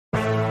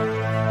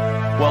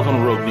Welcome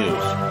to Rogue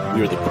News.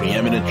 We are the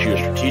preeminent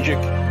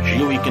geostrategic,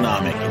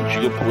 geoeconomic, and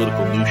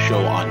geopolitical news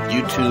show on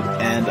YouTube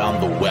and on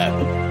the web.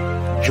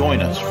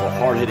 Join us for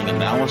hard-hitting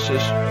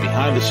analysis,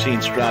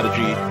 behind-the-scenes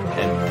strategy,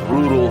 and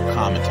brutal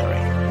commentary.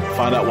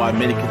 Find out why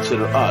many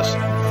consider us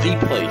the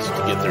place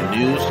to get their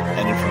news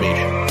and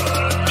information.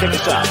 Check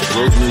us out at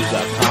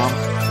roguenews.com.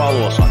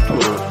 Follow us on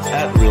Twitter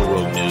at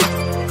RealRogueNews,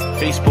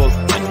 Facebook,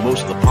 and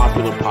most of the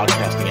popular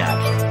podcasting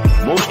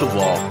apps. Most of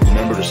all,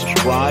 remember to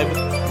subscribe,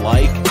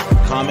 like,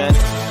 comment,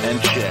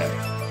 and share.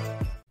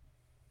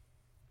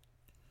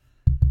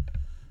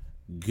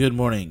 Good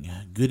morning,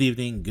 good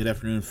evening, good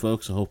afternoon,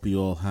 folks. I hope you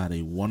all had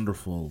a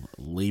wonderful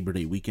Labor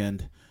Day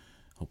weekend.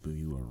 Hope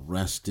you were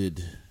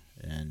rested.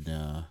 And,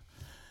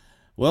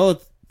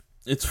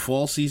 it's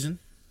fall season.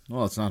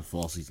 Well, it's not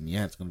fall season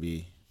yet. It's going to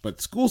be,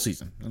 but school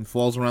season, and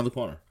fall's around the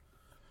corner.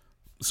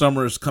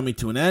 Summer is coming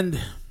to an end,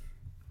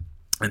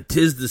 and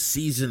 'tis the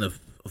season of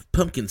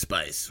pumpkin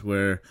spice,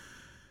 where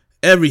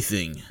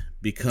everything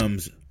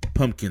becomes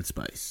pumpkin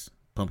spice.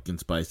 Pumpkin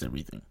spice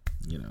everything,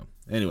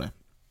 Anyway,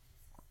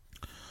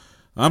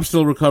 I'm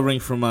still recovering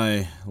from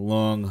my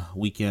long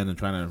weekend and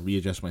trying to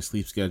readjust my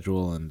sleep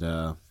schedule and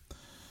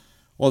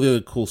all the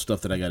other cool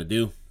stuff that I got to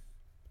do.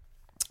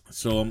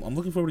 So I'm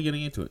looking forward to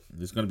getting into it.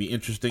 It's going to be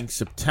interesting.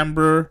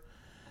 September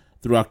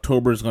through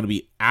October is going to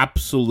be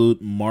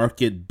absolute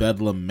market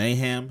bedlam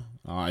mayhem.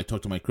 I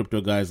talked to my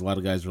crypto guys. A lot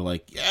of guys are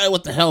like, yeah,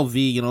 what the hell,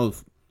 V?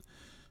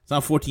 It's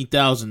not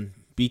 14,000.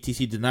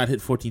 BTC did not hit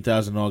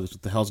 14,000 in August.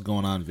 What the hell's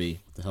going on, V?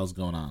 What the hell's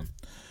going on?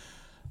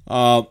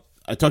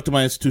 I talked to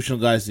my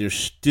institutional guys. They're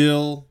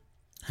still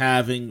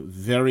having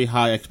very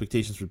high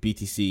expectations for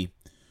BTC.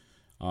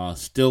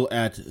 Still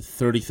at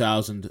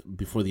 30,000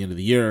 before the end of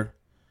the year.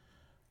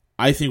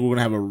 I think we're going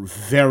to have a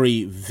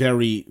very,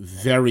 very,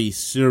 very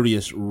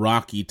serious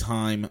rocky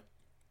time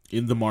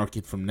in the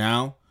market from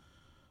now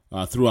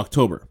through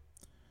October.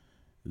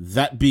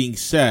 That being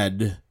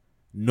said,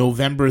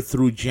 November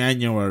through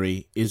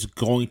January is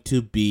going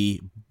to be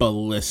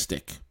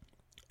ballistic.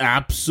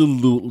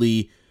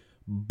 Absolutely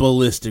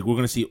ballistic. We're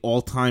going to see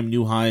all-time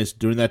new highs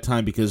during that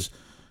time because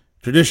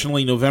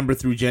traditionally November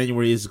through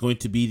January is going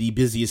to be the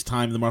busiest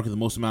time in the market, the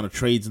most amount of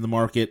trades in the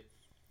market.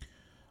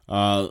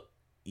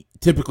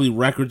 Typically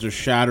records are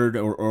shattered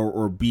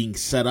or being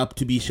set up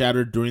to be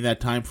shattered during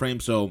that time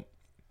frame. So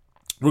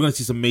we're going to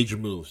see some major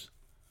moves.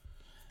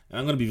 And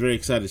I'm going to be very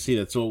excited to see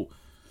that. So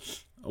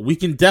we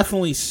can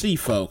definitely see,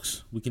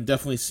 folks,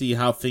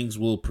 how things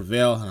will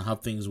prevail and how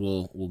things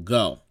will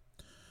go.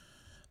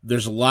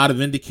 There's a lot of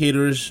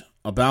indicators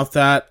about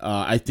that.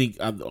 I think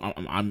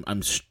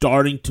I'm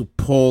starting to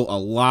pull a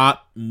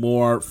lot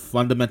more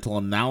fundamental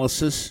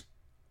analysis,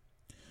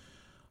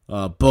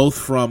 both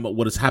from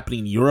what is happening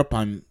in Europe.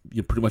 I'm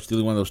pretty much the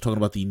only one that was talking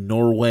about the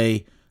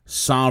Norway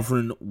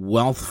Sovereign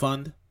Wealth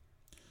Fund.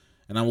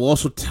 And I will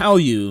also tell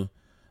you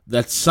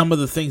that some of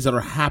the things that are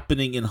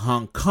happening in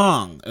Hong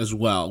Kong as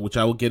well, which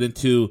I will get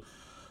into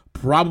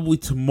probably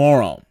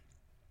tomorrow,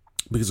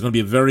 because it's going to be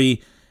a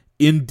very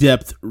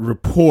in-depth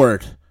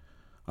report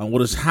on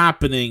what is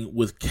happening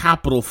with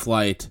capital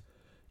flight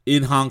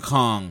in Hong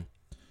Kong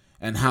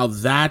and how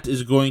that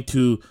is going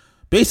to,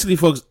 basically,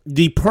 folks,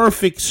 the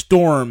perfect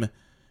storm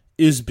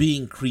is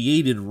being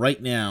created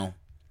right now,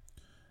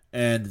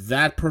 and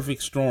that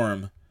perfect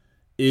storm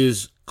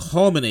is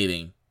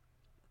culminating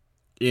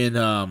in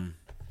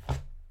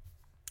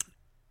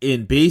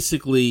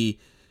basically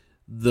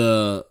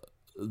the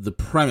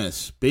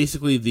premise,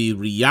 basically the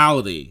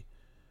reality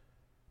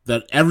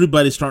that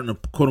everybody's starting to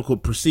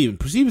quote-unquote perceive. And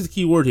perceive is the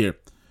key word here,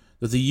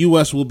 that the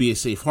U.S. will be a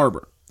safe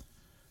harbor.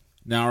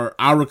 Now,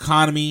 our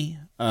economy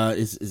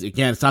is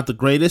again, it's not the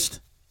greatest,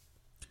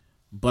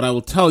 but I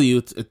will tell you,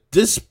 it's at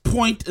this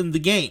point in the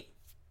game,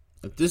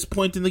 it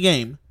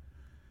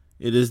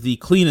is the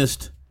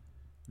cleanest,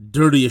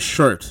 dirtiest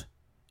shirt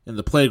in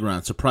the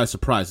playground. Surprise,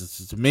 surprise.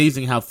 It's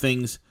amazing how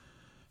things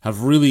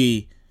have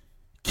really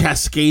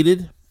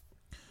cascaded.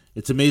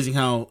 It's amazing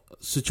how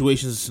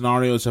situations and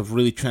scenarios have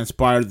really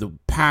transpired the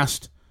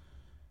past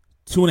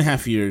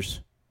 2.5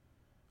 years.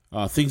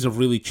 Things have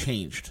really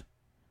changed.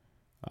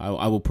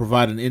 I will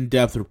provide an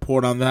in-depth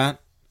report on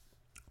that,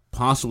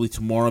 possibly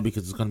tomorrow,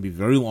 because it's going to be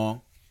very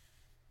long.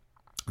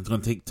 It's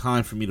going to take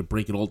time for me to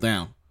break it all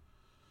down.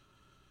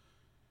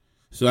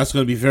 So that's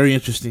going to be very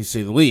interesting, to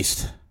say the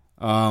least.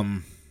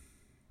 My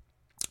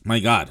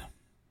God.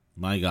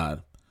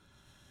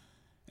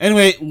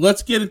 Anyway,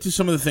 let's get into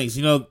some of the things.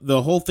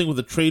 The whole thing with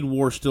the trade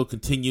war still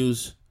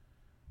continues.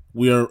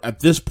 We are, at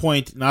this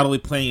point, not only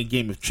playing a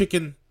game of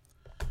chicken,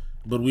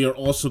 but we are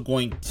also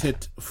going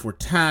tit for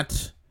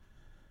tat.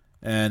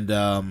 And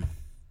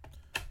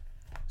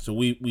so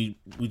we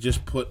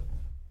just put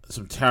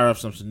some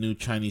tariffs on some new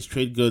Chinese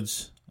trade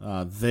goods.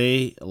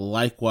 They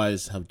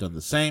likewise have done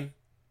the same.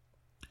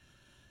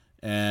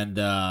 And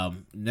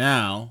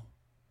now,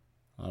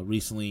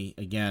 recently,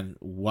 again,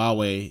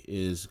 Huawei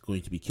is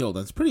going to be killed.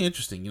 And it's pretty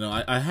interesting.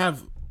 I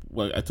have,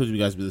 I told you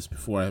guys about this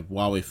before. I have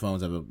Huawei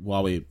phones. I have a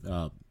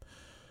Huawei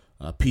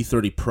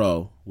P30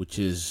 Pro, which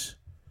is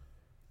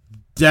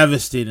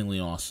devastatingly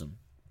awesome.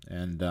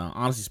 And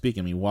honestly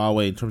speaking, I mean,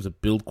 Huawei, in terms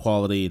of build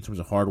quality, in terms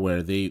of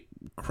hardware, they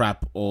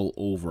crap all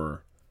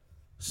over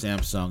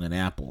Samsung and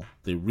Apple.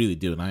 They really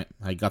do. And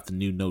I got the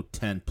new Note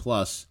 10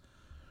 Plus,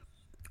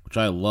 which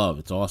I love.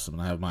 It's awesome.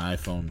 And I have my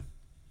iPhone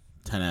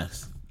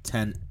 10s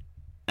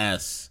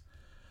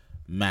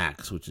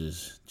Max, which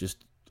is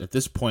just, at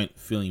this point,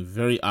 feeling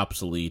very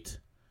obsolete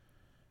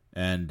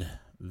and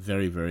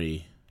very,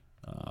 very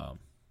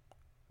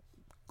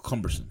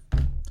cumbersome.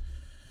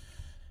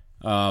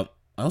 I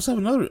also have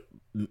another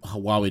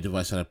Huawei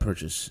device that I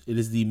purchased. It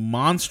is the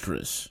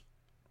monstrous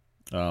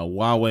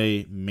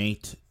Huawei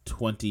Mate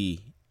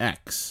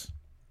 20X.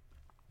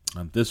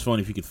 This phone,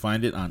 if you could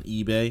find it on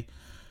eBay,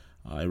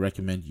 I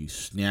recommend you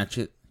snatch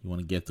it. You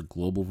want to get the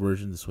global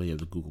version. This way you have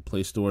the Google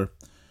Play Store.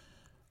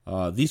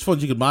 These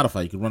phones you can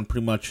modify. You can run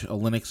pretty much a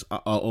Linux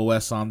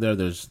OS on there.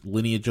 There's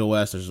Lineage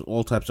OS. There's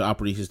all types of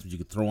operating systems you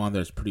can throw on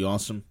there. It's pretty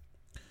awesome.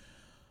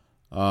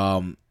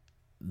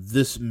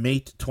 This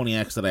Mate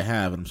 20X that I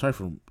have, and I'm sorry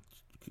for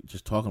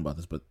just talking about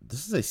this, but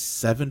this is a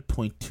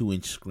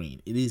 7.2-inch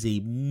screen. It is a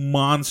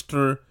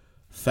monster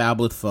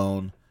phablet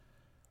phone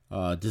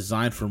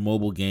designed for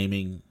mobile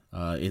gaming.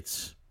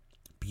 It's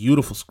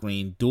beautiful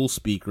screen, dual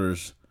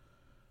speakers,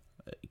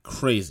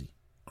 crazy,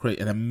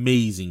 an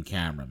amazing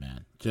camera,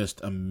 man.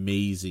 Just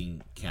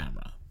amazing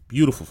camera.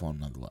 Beautiful phone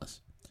nonetheless.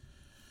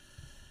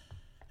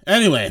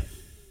 Anyway,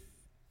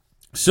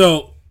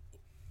 so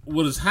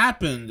what has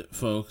happened,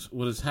 folks, and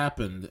what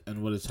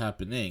is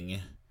happening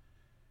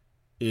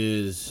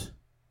is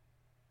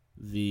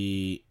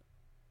we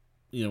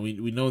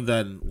know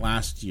that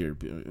last year,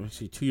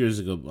 actually 2 years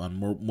ago on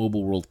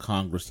Mobile World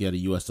Congress, you had a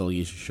U.S.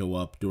 delegation show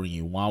up during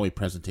a Huawei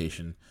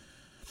presentation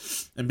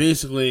and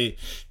basically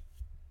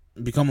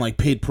become like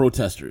paid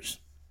protesters,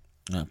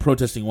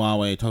 protesting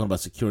Huawei, talking about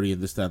security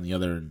and this, that, and the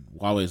other. And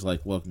Huawei's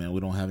like, look, man,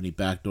 we don't have any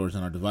backdoors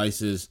on our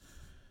devices.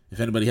 If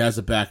anybody has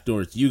a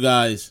backdoor, it's you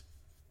guys.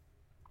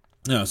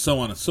 So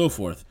on and so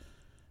forth.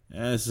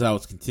 And this is how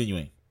it's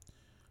continuing.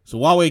 So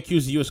Huawei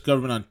accused the U.S.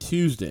 government on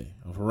Tuesday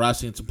of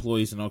harassing its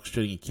employees and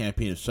orchestrating a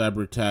campaign of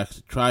cyber attacks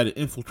to try to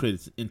infiltrate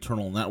its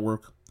internal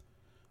network.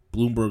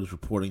 Bloomberg is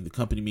reporting the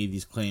company made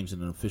these claims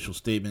in an official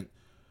statement,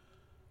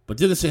 but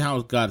didn't say how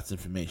it got its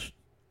information.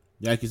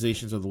 The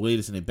accusations are the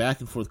latest in a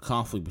back-and-forth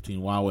conflict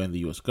between Huawei and the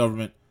U.S.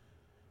 government,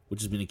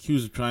 which has been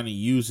accused of trying to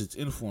use its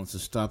influence to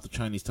stop the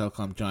Chinese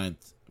telecom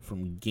giant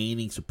from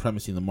gaining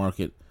supremacy in the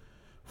market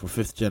for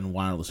fifth-gen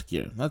wireless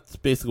gear. That's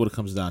basically what it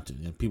comes down to.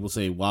 People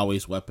say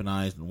Huawei's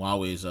weaponized and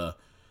Huawei is a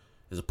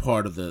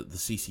part of the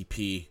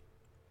CCP.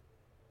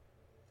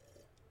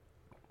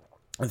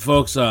 And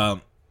folks, I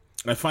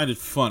find it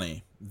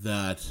funny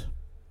that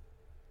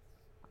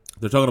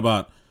they're talking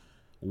about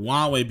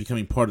Huawei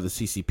becoming part of the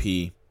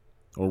CCP,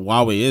 or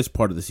Huawei is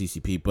part of the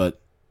CCP,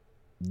 but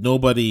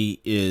nobody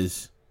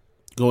is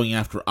going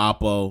after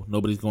Oppo,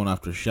 nobody's going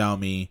after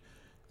Xiaomi,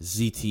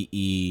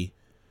 ZTE,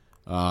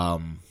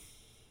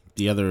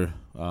 the other,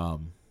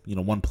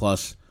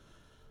 OnePlus,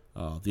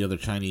 the other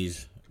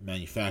Chinese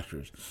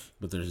manufacturers.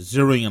 But they're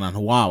zeroing in on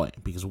Huawei,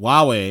 because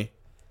Huawei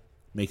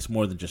makes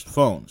more than just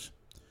phones.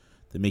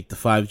 They make the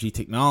 5G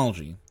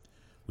technology,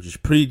 which is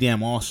pretty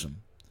damn awesome.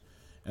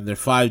 And their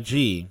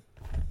 5G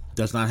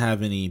does not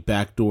have any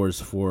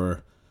backdoors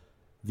for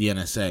the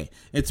NSA.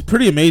 It's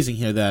pretty amazing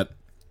here that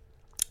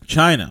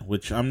China,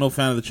 which I'm no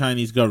fan of the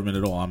Chinese government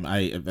at all.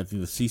 I think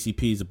the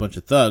CCP is a bunch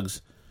of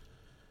thugs.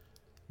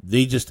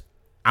 They just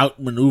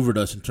outmaneuvered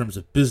us in terms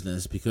of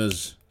business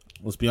because,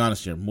 let's be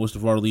honest here, most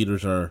of our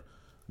leaders are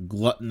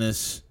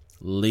gluttonous,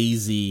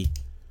 lazy,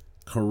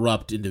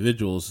 corrupt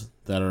individuals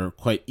that are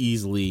quite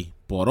easily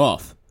bought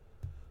off.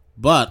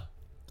 But,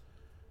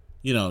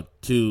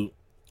 to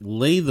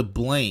lay the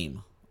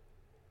blame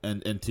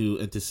and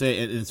to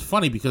say, and it's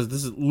funny because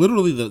this is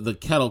literally the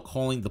kettle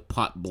calling the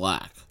pot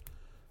black,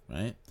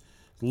 right?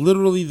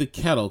 Literally the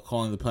kettle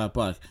calling the pot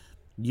black.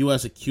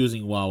 U.S.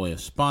 accusing Huawei of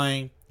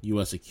spying,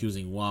 U.S.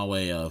 accusing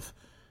Huawei of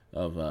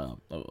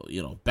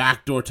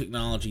backdoor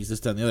technologies, this,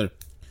 that, and the other.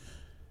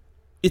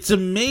 It's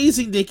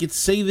amazing they could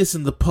say this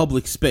in the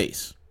public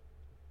space.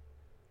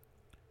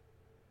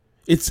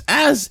 It's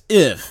as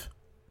if,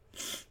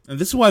 and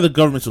this is why the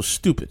government's so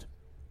stupid,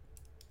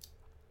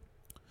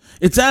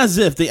 it's as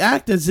if they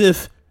act as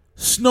if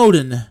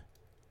Snowden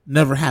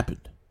never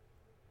happened.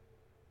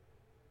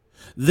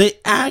 They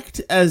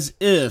act as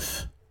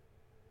if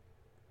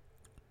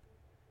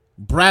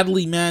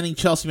Bradley Manning,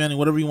 Chelsea Manning,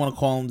 whatever you want to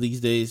call him these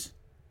days,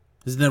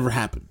 has never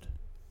happened.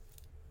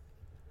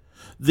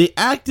 They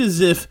act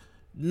as if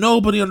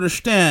nobody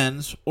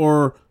understands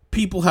or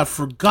people have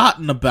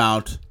forgotten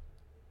about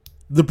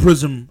the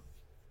PRISM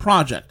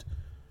project.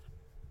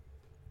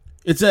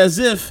 It's as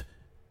if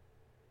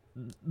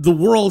the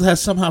world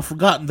has somehow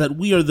forgotten that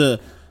we are the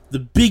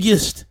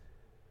biggest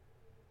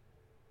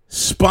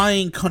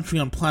spying country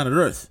on planet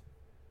Earth.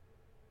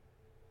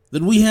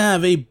 That we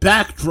have a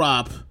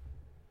backdrop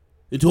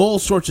into all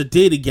sorts of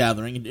data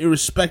gathering, and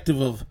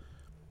irrespective of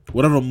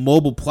whatever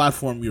mobile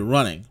platform you're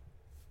running.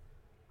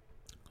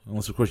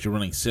 Unless, of course, you're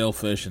running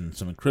Sailfish and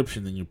some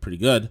encryption, then you're pretty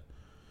good.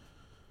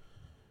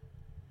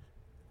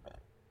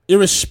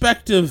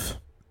 irrespective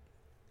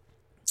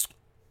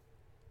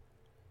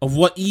of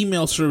what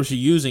email service you're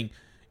using,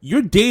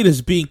 your data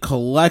is being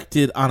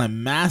collected on a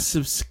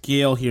massive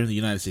scale here in the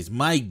United States.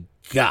 My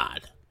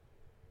God.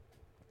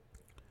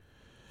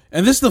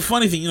 And this is the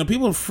funny thing.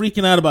 People are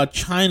freaking out about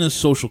China's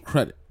social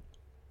credit.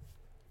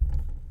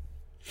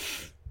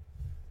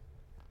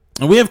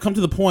 And we have come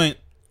to the point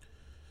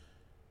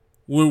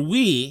where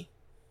we...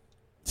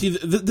 See,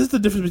 this is the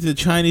difference between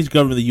the Chinese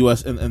government, the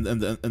U.S., and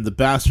the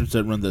bastards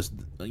that run this,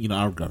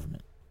 our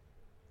government.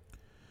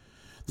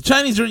 The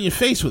Chinese are in your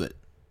face with it.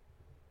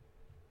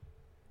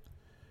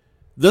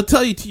 They'll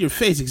tell you to your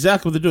face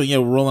exactly what they're doing. Yeah,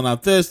 we're rolling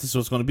out this is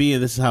what's going to be,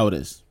 and this is how it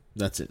is.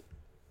 That's it.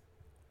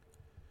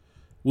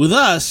 With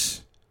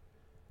us,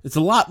 it's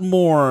a lot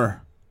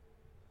more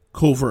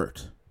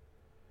covert.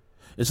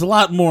 It's a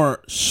lot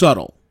more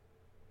subtle.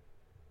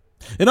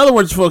 In other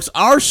words, folks,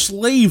 our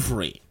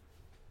slavery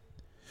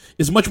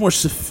is much more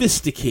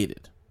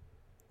sophisticated.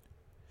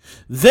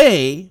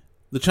 They,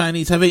 the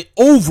Chinese, have an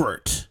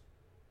overt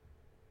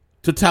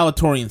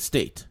totalitarian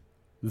state.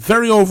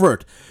 Very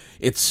overt.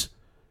 It's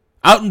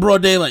out in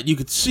broad daylight. You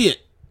could see it.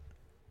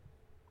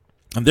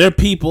 And their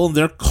people,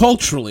 they're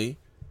culturally,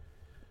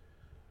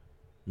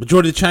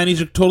 majority of the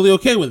Chinese are totally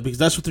okay with it because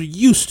that's what they're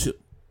used to.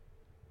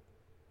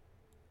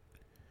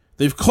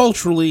 They've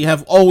culturally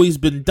have always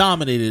been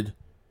dominated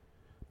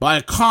by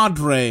a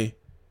cadre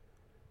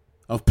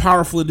of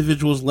powerful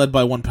individuals led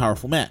by one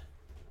powerful man.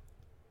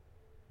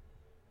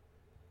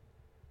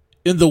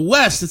 In the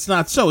West, it's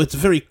not so. It's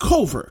very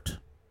covert.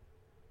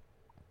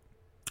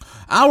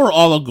 Our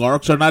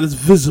oligarchs are not as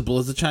visible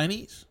as the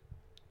Chinese.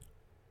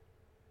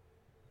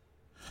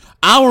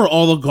 Our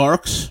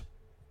oligarchs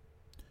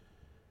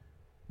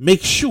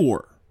make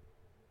sure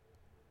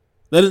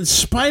that in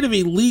spite of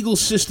a legal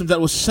system that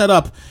was set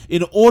up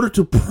in order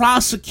to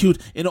prosecute,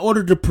 in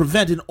order to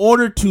prevent, in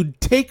order to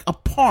take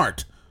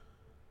apart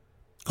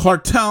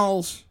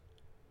cartels,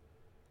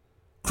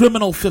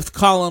 criminal fifth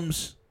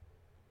columns,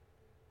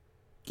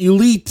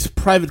 elite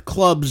private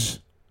clubs,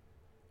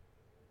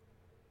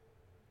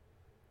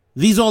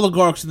 these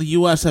oligarchs in the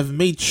U.S. have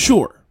made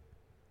sure,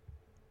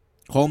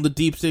 call them the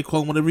deep state,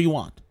 call them whatever you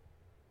want,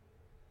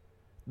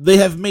 they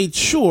have made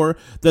sure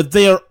that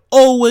they are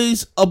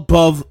always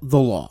above the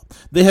law.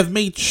 They have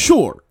made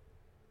sure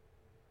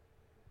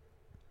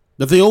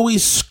that they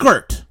always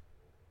skirt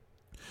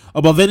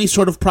above any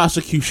sort of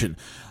prosecution.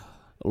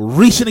 A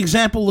recent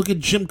example, look at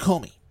Jim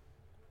Comey.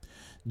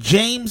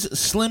 James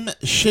Slim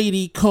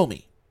Shady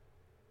Comey,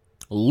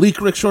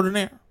 leaker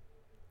extraordinaire.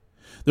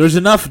 There's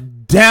enough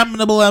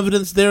damnable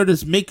evidence there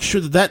to make sure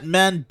that that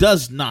man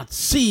does not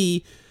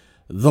see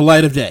the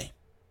light of day.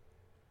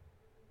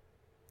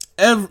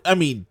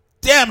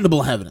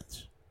 Damnable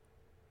evidence.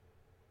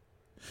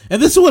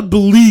 And this is what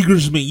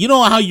beleaguers me. You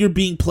know how you're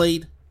being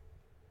played?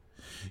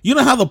 You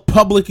know how the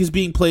public is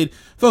being played?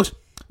 Folks,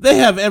 they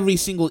have every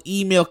single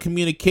email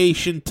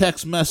communication,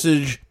 text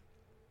message,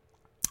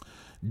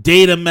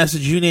 data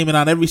message, you name it,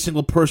 on every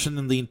single person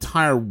in the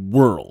entire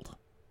world.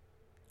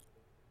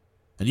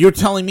 And you're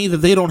telling me that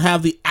they don't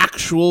have the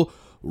actual,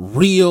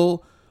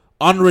 real,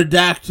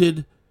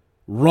 unredacted,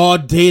 raw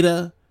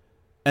data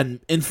and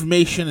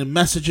information and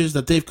messages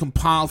that they've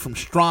compiled from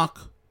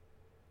Strzok,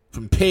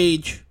 from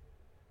Page,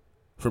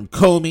 from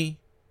Comey,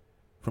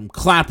 from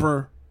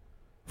Clapper,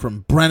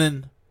 from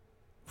Brennan,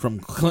 from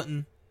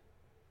Clinton?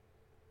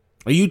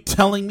 Are you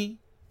telling me?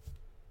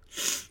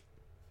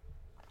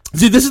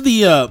 See, this is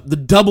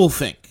the double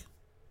think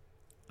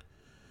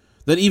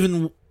that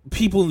even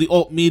people in the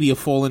alt media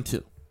fall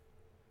into.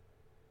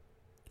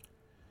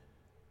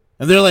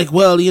 And they're like,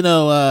 well,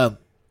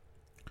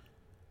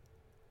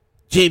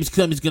 James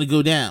Comey's going to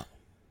go down.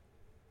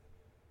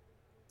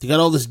 You got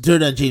all this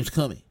dirt on James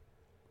Comey.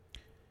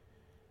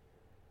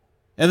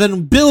 And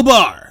then Bill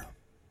Barr.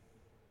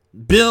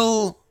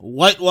 Bill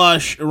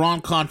Whitewash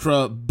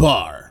Iran-Contra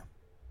Barr.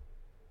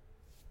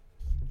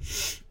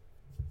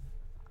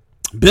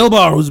 Bill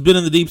Barr, who's been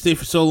in the deep state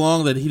for so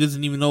long that he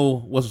doesn't even know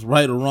what's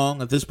right or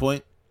wrong at this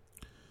point.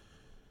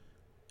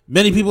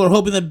 Many people are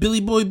hoping that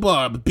Billy Boy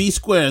Barr, the B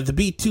Squared, the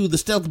B2, the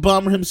stealth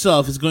bomber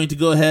himself, is going to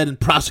go ahead and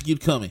prosecute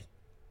Comey.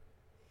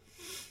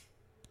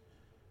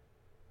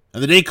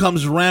 And the day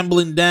comes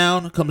rambling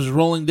down, comes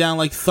rolling down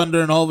like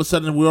thunder, and all of a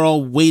sudden we're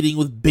all waiting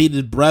with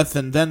bated breath,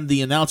 and then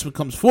the announcement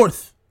comes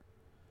forth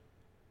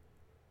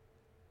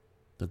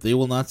that they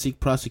will not seek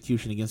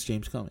prosecution against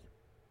James Comey.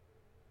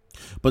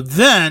 But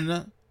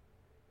then,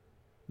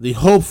 the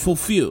hopeful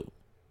few,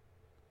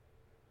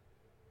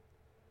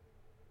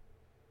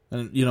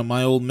 and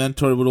my old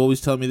mentor would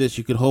always tell me this: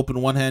 you can hope in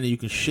one hand and you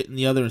can shit in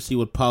the other and see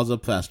what piles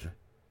up faster.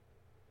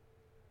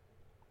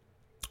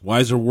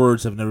 Wiser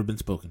words have never been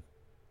spoken.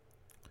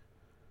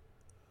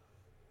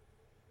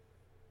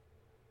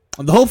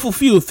 And the hopeful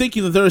few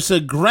thinking that there is a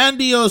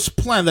grandiose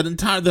plan and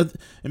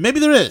maybe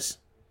there is.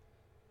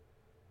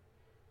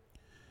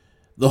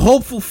 The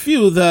hopeful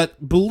few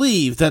that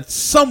believe that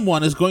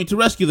someone is going to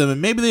rescue them,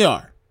 and maybe they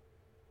are.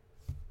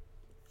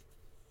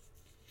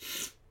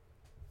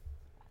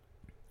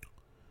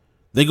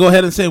 They go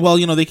ahead and say, well,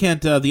 they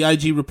can't, the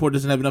IG report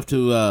doesn't have enough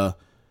to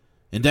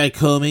indict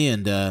Comey,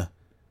 and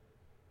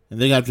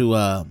they have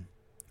to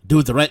do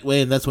it the right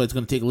way, and that's why it's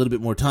going to take a little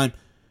bit more time.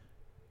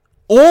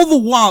 All the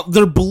while,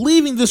 they're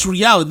believing this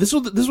reality. This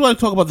is what I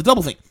talk about, the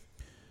double thing.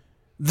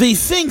 They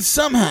think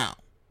somehow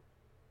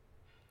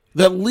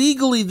that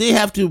legally they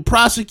have to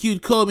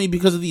prosecute Comey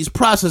because of these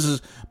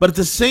processes, but at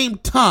the same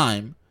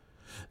time,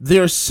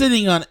 they're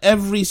sitting on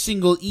every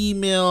single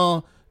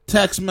email,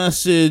 text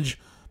message,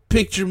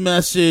 picture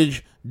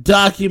message,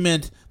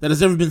 document that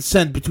has ever been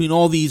sent between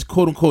all these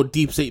quote-unquote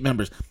deep state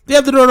members. They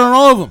have the dirt on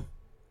all of them.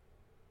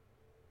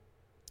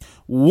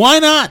 Why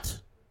not?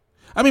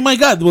 I mean, my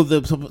God, well,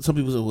 some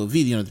people say, well,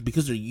 V,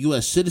 because they're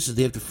U.S. citizens,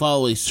 they have to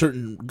follow a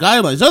certain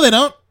guidelines. No, they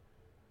don't.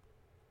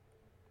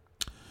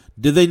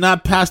 Did they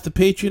not pass the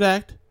Patriot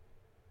Act?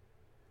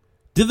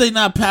 Did they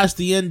not pass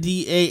the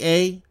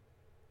NDAA?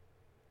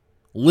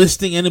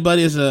 Listing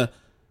anybody as a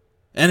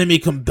enemy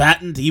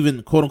combatant,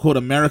 even quote-unquote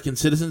American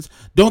citizens?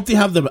 Don't they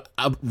have the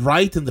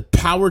right and the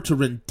power to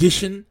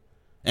rendition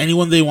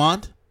anyone they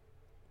want?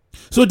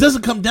 So it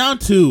doesn't come down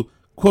to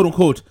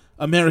quote-unquote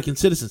American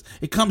citizens.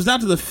 It comes down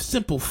to the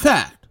simple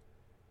fact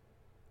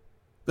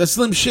that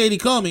Slim Shady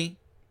Comey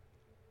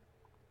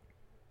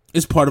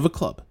is part of a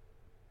club.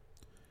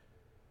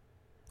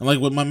 And like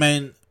what my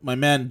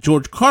man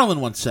George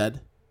Carlin once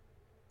said,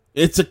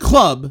 it's a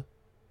club,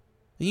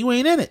 and you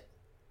ain't in it.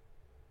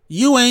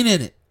 You ain't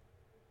in it.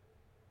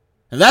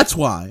 And that's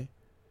why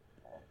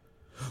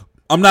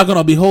I'm not going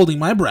to be holding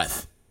my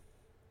breath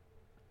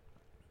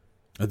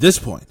at this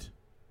point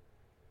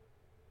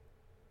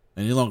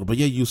any longer. But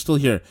yeah, you still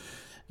hear,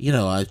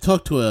 I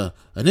talked to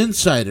an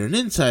insider, and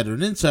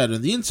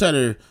the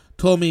insider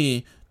told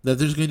me that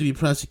there's going to be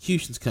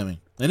prosecutions coming.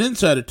 An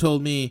insider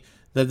told me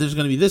that there's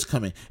going to be this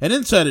coming. An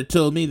insider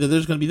told me that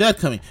there's going to be that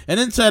coming. An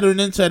insider.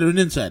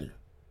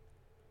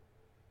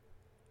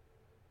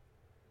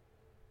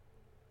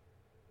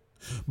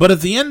 But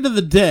at the end of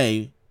the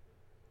day,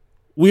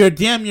 we are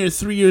damn near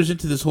 3 years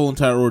into this whole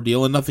entire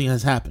ordeal and nothing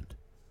has happened.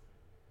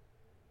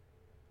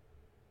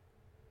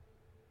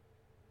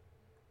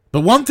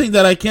 But one thing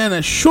that I can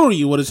assure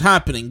you what is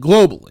happening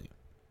globally,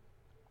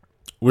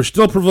 we're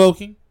still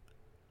provoking.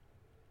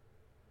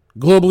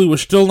 Globally, we're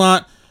still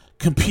not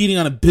competing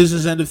on a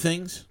business end of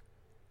things.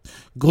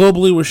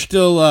 Globally, we're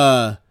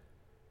still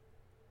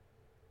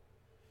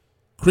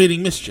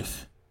creating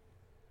mischief.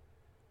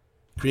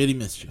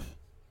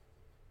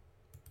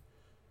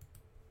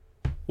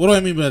 What do I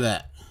mean by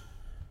that?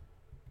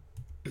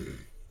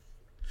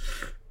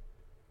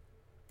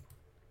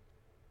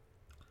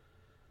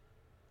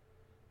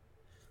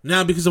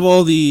 Now, because of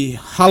all the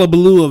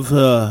hullabaloo of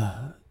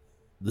the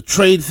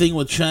trade thing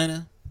with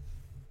China,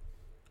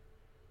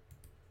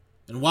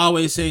 and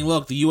Huawei saying,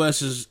 look, the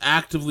U.S. is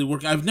actively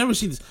working. I've never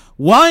seen this.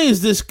 Why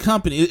is this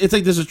company... It's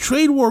like there's a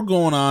trade war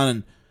going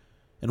on,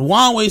 and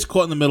Huawei's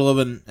caught in the middle of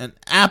it, and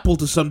Apple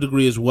to some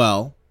degree as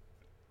well.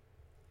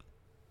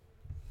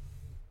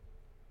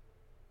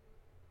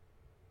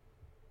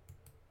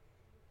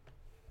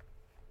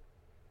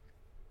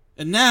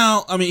 And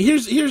now, I mean,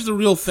 here's the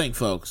real thing,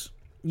 folks.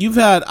 You've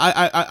had...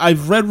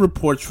 I've read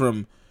reports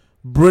from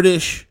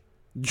British,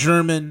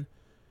 German,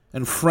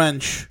 and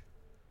French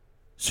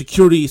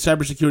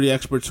cybersecurity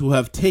experts who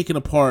have taken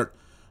apart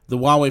the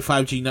Huawei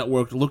 5G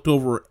network, looked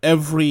over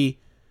every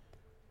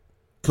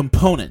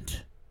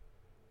component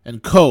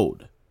and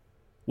code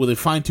with a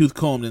fine-tooth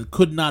comb and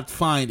could not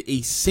find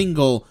a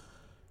single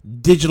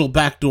digital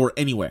backdoor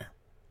anywhere.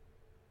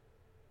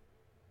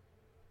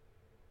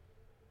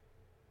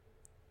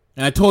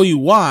 And I told you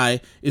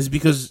why, is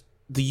because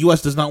the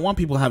U.S. does not want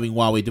people having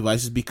Huawei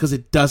devices because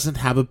it doesn't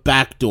have a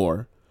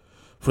backdoor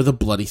for the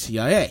bloody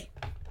CIA.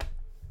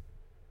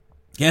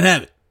 Can't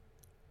have it.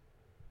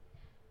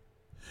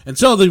 And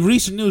so the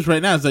recent news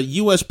right now is that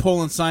U.S.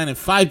 Poland signed a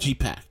 5G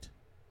pact.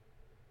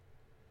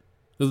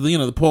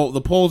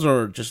 The Poles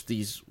are just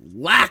these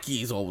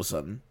lackeys all of a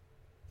sudden.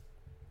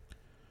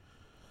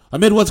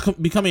 Amid what's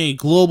becoming a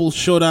global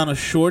showdown of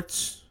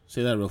sorts,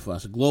 say that real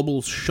fast, a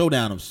global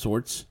showdown of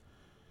sorts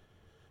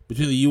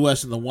between the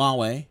U.S. and the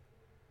Huawei,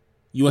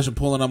 U.S. and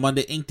Poland on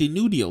Monday inked a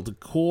new deal to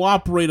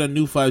cooperate on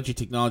new 5G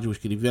technology,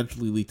 which could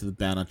eventually lead to the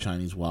ban on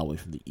Chinese Huawei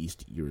from the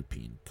East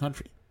European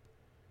country.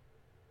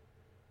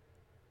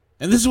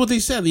 And this is what they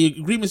said. The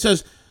agreement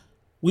says,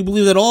 we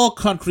believe that all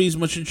countries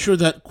must ensure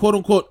that,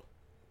 quote-unquote,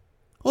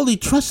 only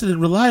trusted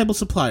and reliable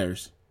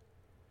suppliers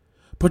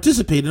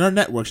participate in our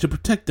networks to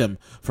protect them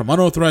from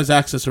unauthorized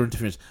access or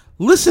interference.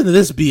 Listen to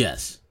this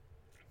BS.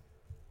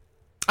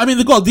 I mean,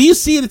 the goal, do you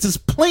see it? It's as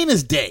plain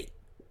as day.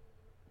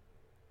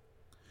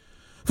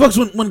 Folks,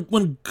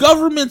 when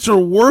governments are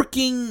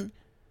working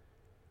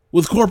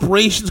with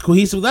corporations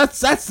cohesive,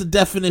 that's the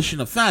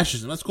definition of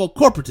fascism. That's called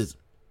corporatism.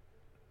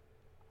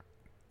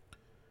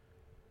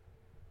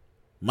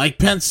 Mike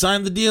Pence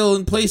signed the deal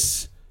in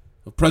place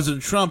of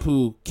President Trump,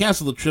 who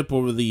canceled the trip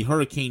over the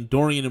Hurricane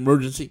Dorian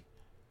emergency.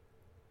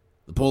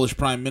 The Polish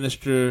Prime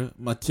Minister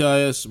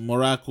Mateusz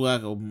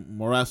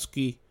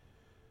Morawiecki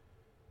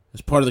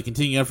as part of the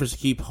continuing efforts to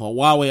keep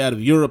Huawei out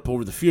of Europe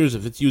over the fears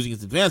of its using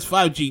its advanced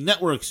 5G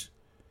networks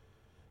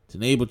to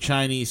enable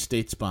Chinese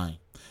state spying.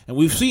 And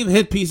we've seen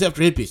hit piece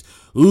after hit piece.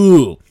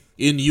 Ooh,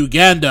 in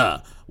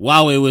Uganda,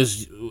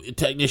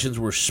 technicians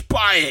were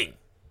spying.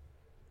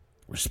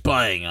 We're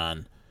spying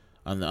on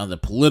the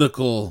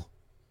political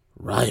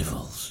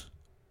rivals.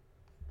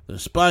 They're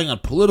spying on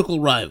political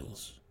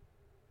rivals.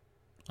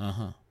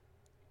 But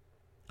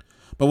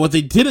what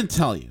they didn't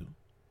tell you,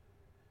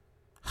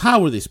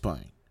 how were they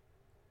spying?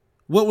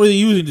 What were they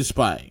using to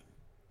spy?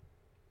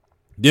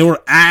 They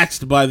were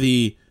asked by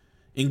the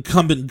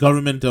incumbent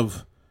government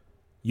of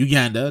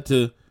Uganda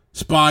to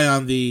spy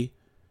on the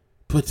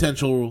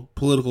potential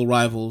political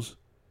rivals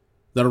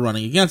that are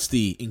running against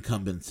the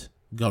incumbent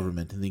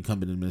government and the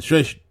incumbent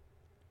administration.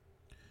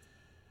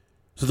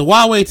 So the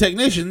Huawei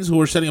technicians who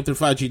were setting up their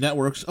 5G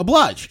networks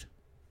obliged.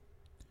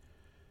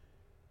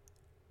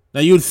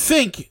 Now you'd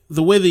think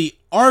the way the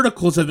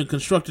articles have been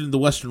constructed in the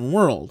Western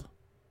world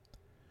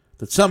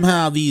that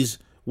somehow these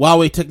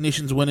Huawei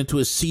technicians went into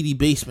a seedy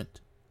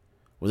basement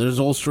where there's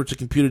all sorts of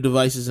computer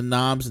devices and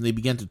knobs and they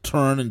began to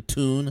turn and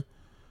tune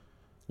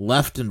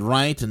left and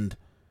right and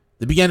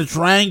they began to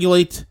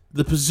triangulate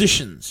the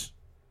positions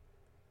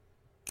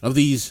of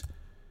these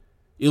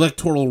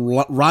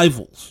electoral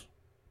rivals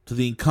to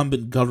the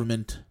incumbent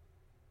government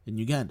in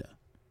Uganda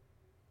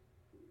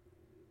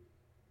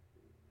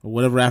or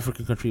whatever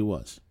African country it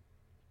was.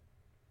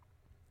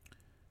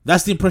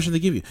 That's the impression they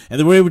give you. And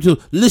they were able to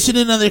listen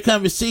in on their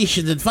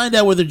conversations and find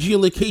out where their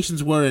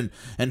geolocations were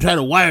and try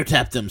to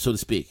wiretap them, so to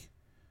speak.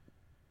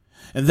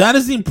 And that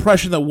is the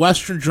impression that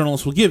Western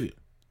journalists will give you.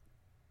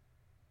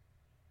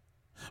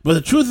 But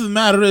the truth of the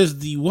matter is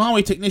the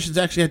Huawei technicians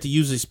actually had to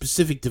use a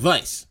specific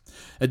device.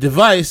 A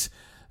device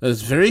that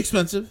is very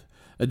expensive,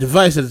 a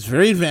device that is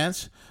very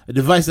advanced, a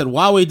device that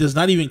Huawei does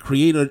not even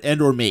create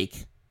or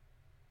make.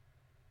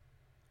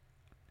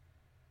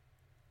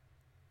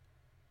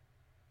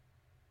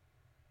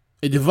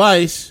 A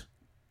device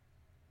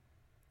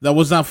that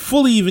was not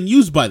fully even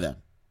used by them.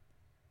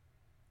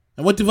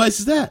 And what device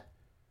is that?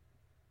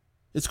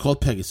 It's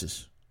called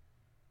Pegasus.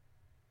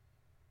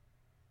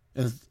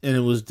 And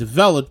it was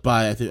developed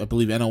by, I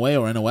believe, NOA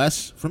or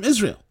NOS from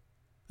Israel.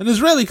 An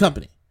Israeli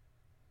company.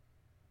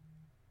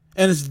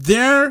 And it's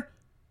their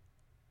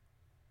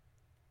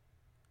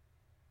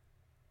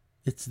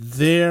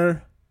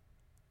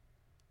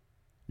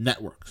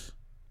networks.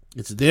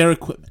 It's their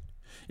equipment.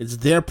 It's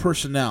their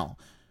personnel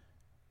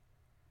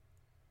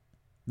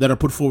that are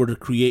put forward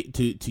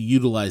to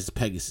utilize the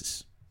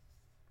Pegasus.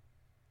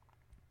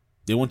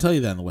 They won't tell you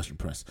that in the Western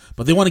press.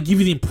 But they want to give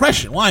you the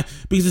impression. Why?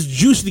 Because it's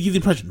juicy to give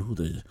you the impression. Ooh,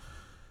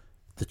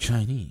 the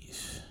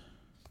Chinese.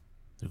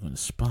 They're going to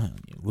spy on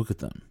you. Look at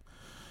them.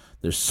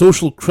 Their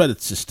social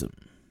credit system.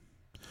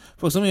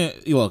 Folks,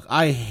 look,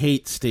 I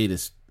hate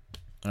status.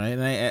 All right?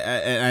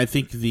 And I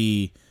think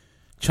the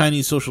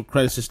Chinese social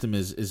credit system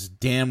is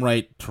damn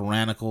right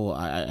tyrannical.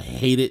 I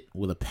hate it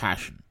with a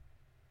passion.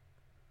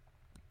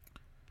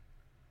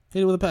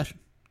 Hate it with a passion.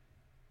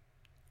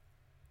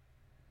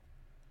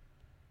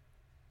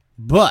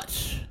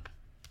 But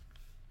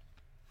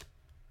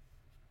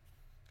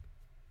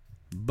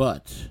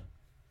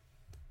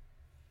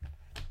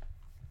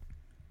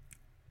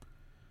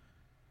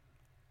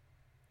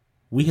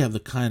we have the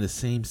kind of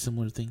same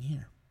similar thing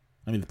here.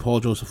 I mean, Paul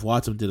Joseph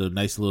Watson did a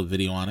nice little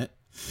video on it.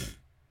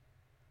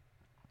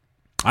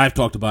 I've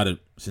talked about it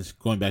since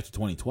going back to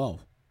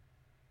 2012.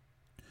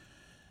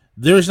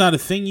 There is not a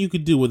thing you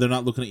could do where they're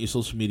not looking at your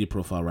social media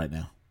profile right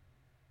now.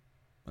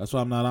 That's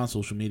why I'm not on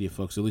social media,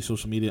 folks. At least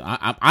social media.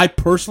 I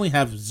personally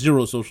have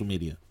zero social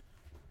media.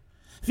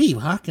 V,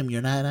 how come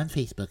you're not on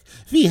Facebook?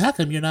 V, how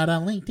come you're not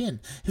on LinkedIn?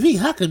 V,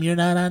 how come you're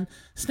not on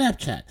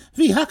Snapchat?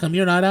 V, how come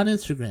you're not on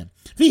Instagram?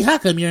 V, how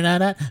come you're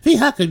not on... V,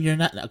 how come you're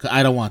not...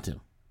 I don't want to.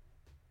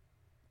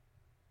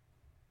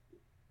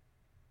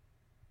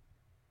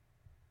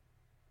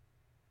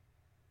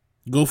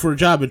 Go for a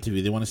job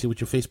interview. They want to see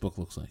what your Facebook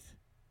looks like.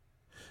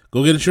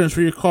 Go get insurance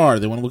for your car.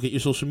 They want to look at your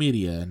social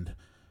media and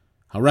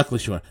how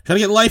reckless you are. Try to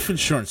get life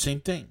insurance.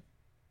 Same thing.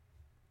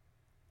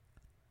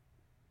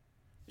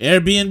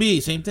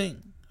 Airbnb. Same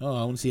thing. Oh,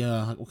 I want to see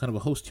what kind of a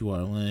host you are.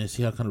 I want to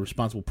see how kind of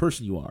responsible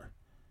person you are.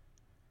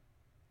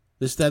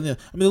 This, that, and the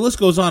other. I mean, the list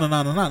goes on and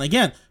on and on.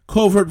 Again,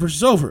 covert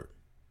versus overt.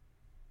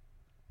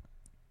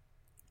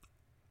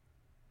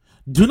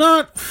 Do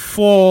not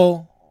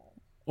fall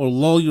or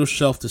lull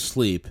yourself to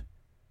sleep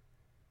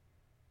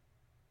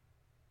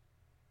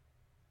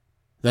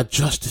that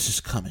justice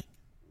is coming.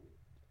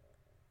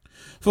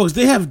 Folks,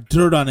 they have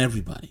dirt on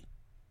everybody.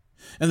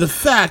 And the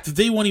fact that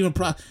they won't even...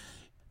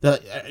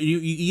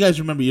 you guys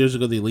remember years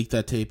ago they leaked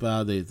that tape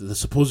out, the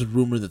supposed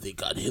rumor that they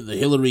got the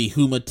Hillary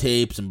Huma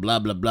tapes and blah,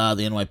 blah, blah,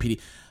 the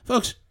NYPD.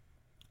 Folks,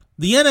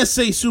 the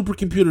NSA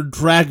supercomputer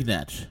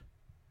Dragnet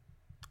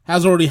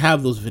has already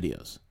have those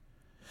videos.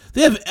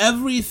 They have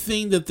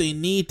everything that they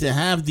need to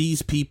have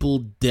these people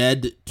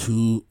dead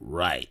to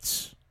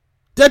rights.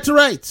 Dead to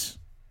rights.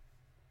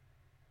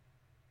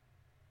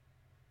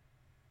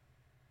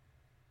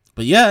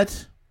 But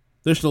yet,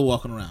 they're still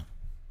walking around.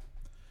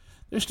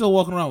 They're still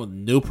walking around with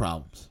no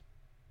problems.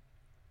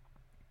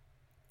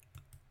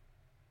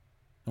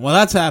 And while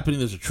that's happening,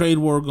 there's a trade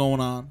war going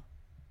on,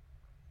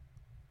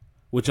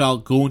 which I'll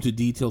go into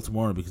detail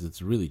tomorrow because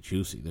it's really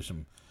juicy. There's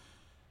some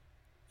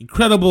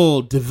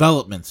incredible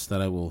developments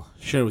that I will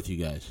share with you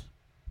guys.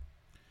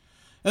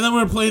 And then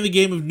we're playing the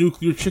game of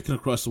nuclear chicken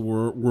across the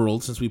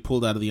world since we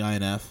pulled out of the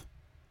INF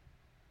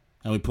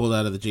and we pulled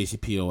out of the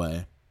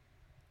JCPOA.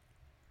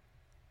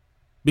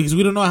 Because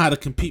we don't know how to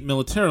compete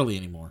militarily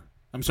anymore.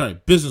 I'm sorry,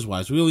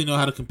 business-wise. We only know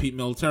how to compete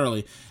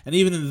militarily. And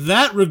even in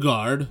that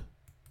regard,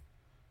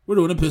 we're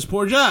doing a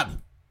piss-poor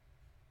job.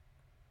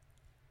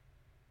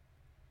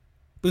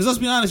 Because let's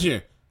be honest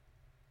here.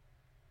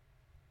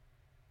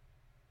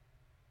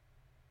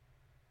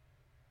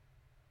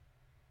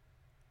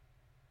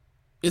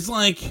 It's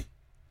like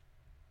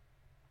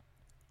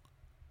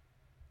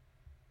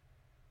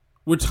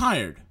we're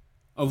tired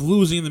of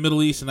losing in the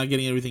Middle East and not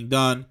getting everything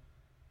done.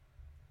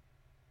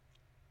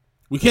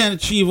 We can't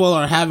achieve all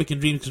our havoc and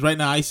dreams because right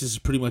now ISIS is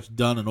pretty much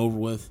done and over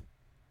with.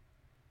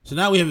 So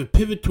now we have a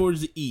pivot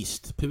towards the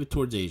east, pivot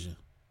towards Asia.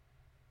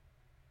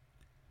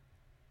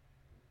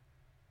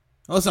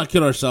 Now, let's not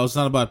kid ourselves. It's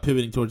not about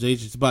pivoting towards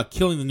Asia. It's about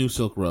killing the new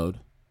Silk Road.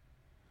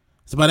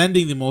 It's about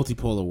ending the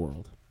multipolar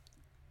world.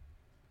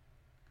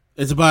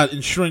 It's about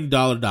ensuring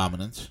dollar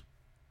dominance.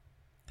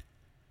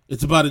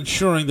 It's about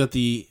ensuring that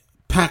the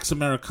Pax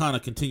Americana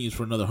continues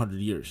for another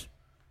 100 years.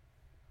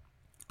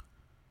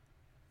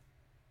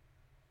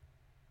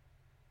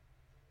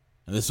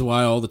 And this is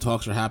why all the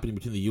talks are happening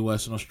between the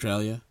U.S. and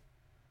Australia.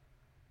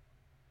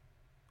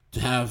 To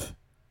have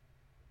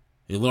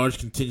a large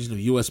contingent of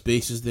U.S.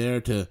 bases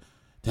there, to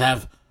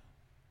have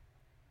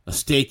a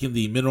stake in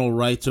the mineral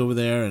rights over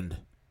there, and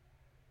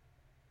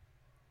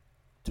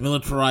to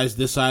militarize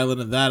this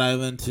island and that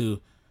island,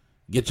 to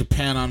get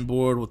Japan on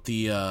board with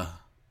the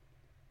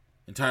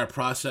entire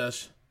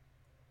process.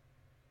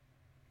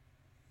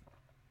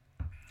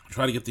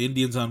 Try to get the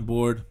Indians on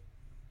board.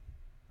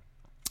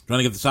 Trying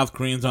to get the South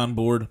Koreans on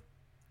board.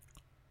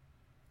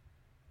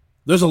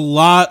 There's a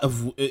lot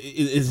of...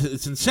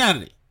 It's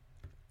insanity.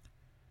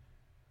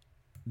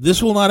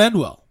 This will not end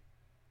well.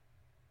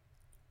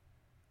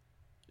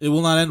 It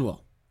will not end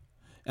well.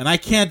 And I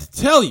can't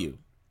tell you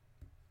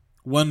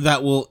when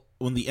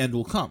the end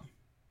will come.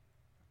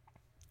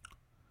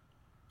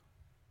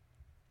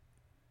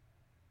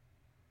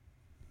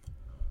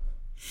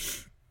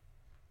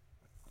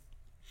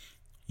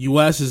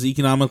 U.S. is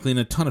economically in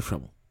a ton of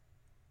trouble.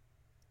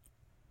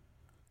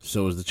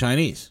 So is the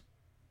Chinese.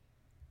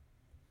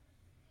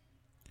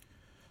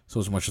 So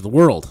is much of the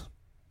world.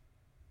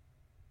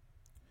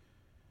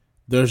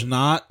 There's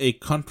not a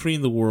country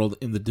in the world,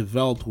 in the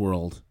developed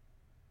world,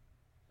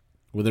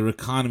 where their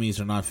economies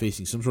are not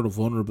facing some sort of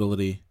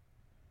vulnerability,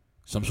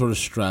 some sort of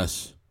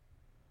stress,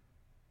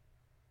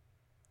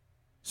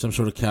 some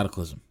sort of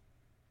cataclysm.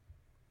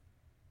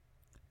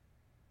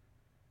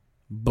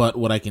 But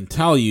what I can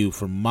tell you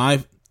from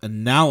my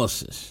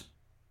analysis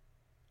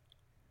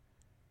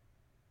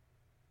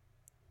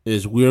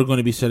is we're going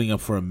to be setting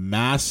up for a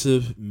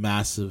massive,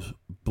 massive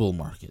bull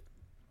market.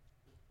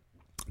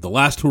 The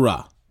last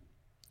hurrah.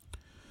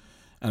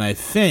 And I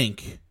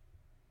think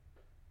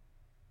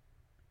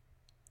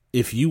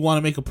if you want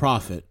to make a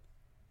profit,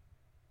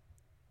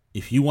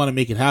 if you want to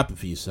make it happen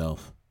for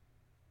yourself,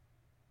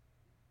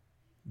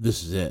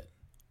 this is it.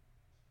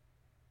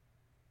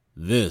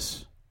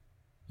 This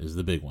is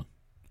the big one.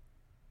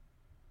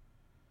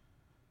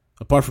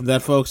 Apart from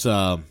that, folks,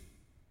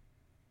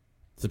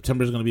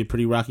 September is going to be a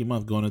pretty rocky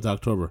month going into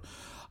October.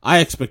 I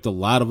expect a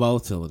lot of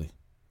volatility.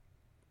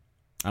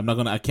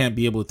 I can't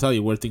be able to tell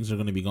you where things are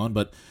going to be going,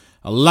 but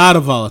a lot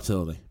of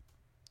volatility.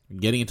 I'm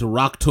getting into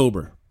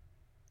Rocktober.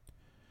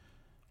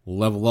 We'll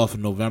level off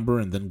in November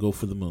and then go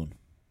for the moon.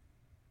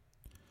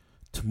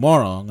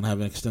 Tomorrow, I'm going to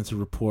have an extensive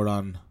report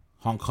on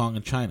Hong Kong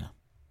and China.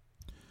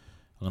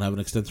 I'm going to have an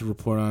extensive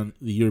report on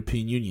the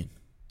European Union,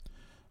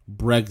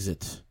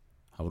 Brexit,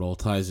 how it all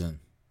ties in.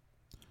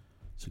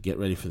 So get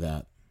ready for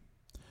that.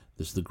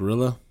 This is the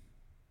Gorilla.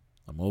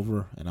 I'm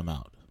over and I'm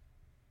out.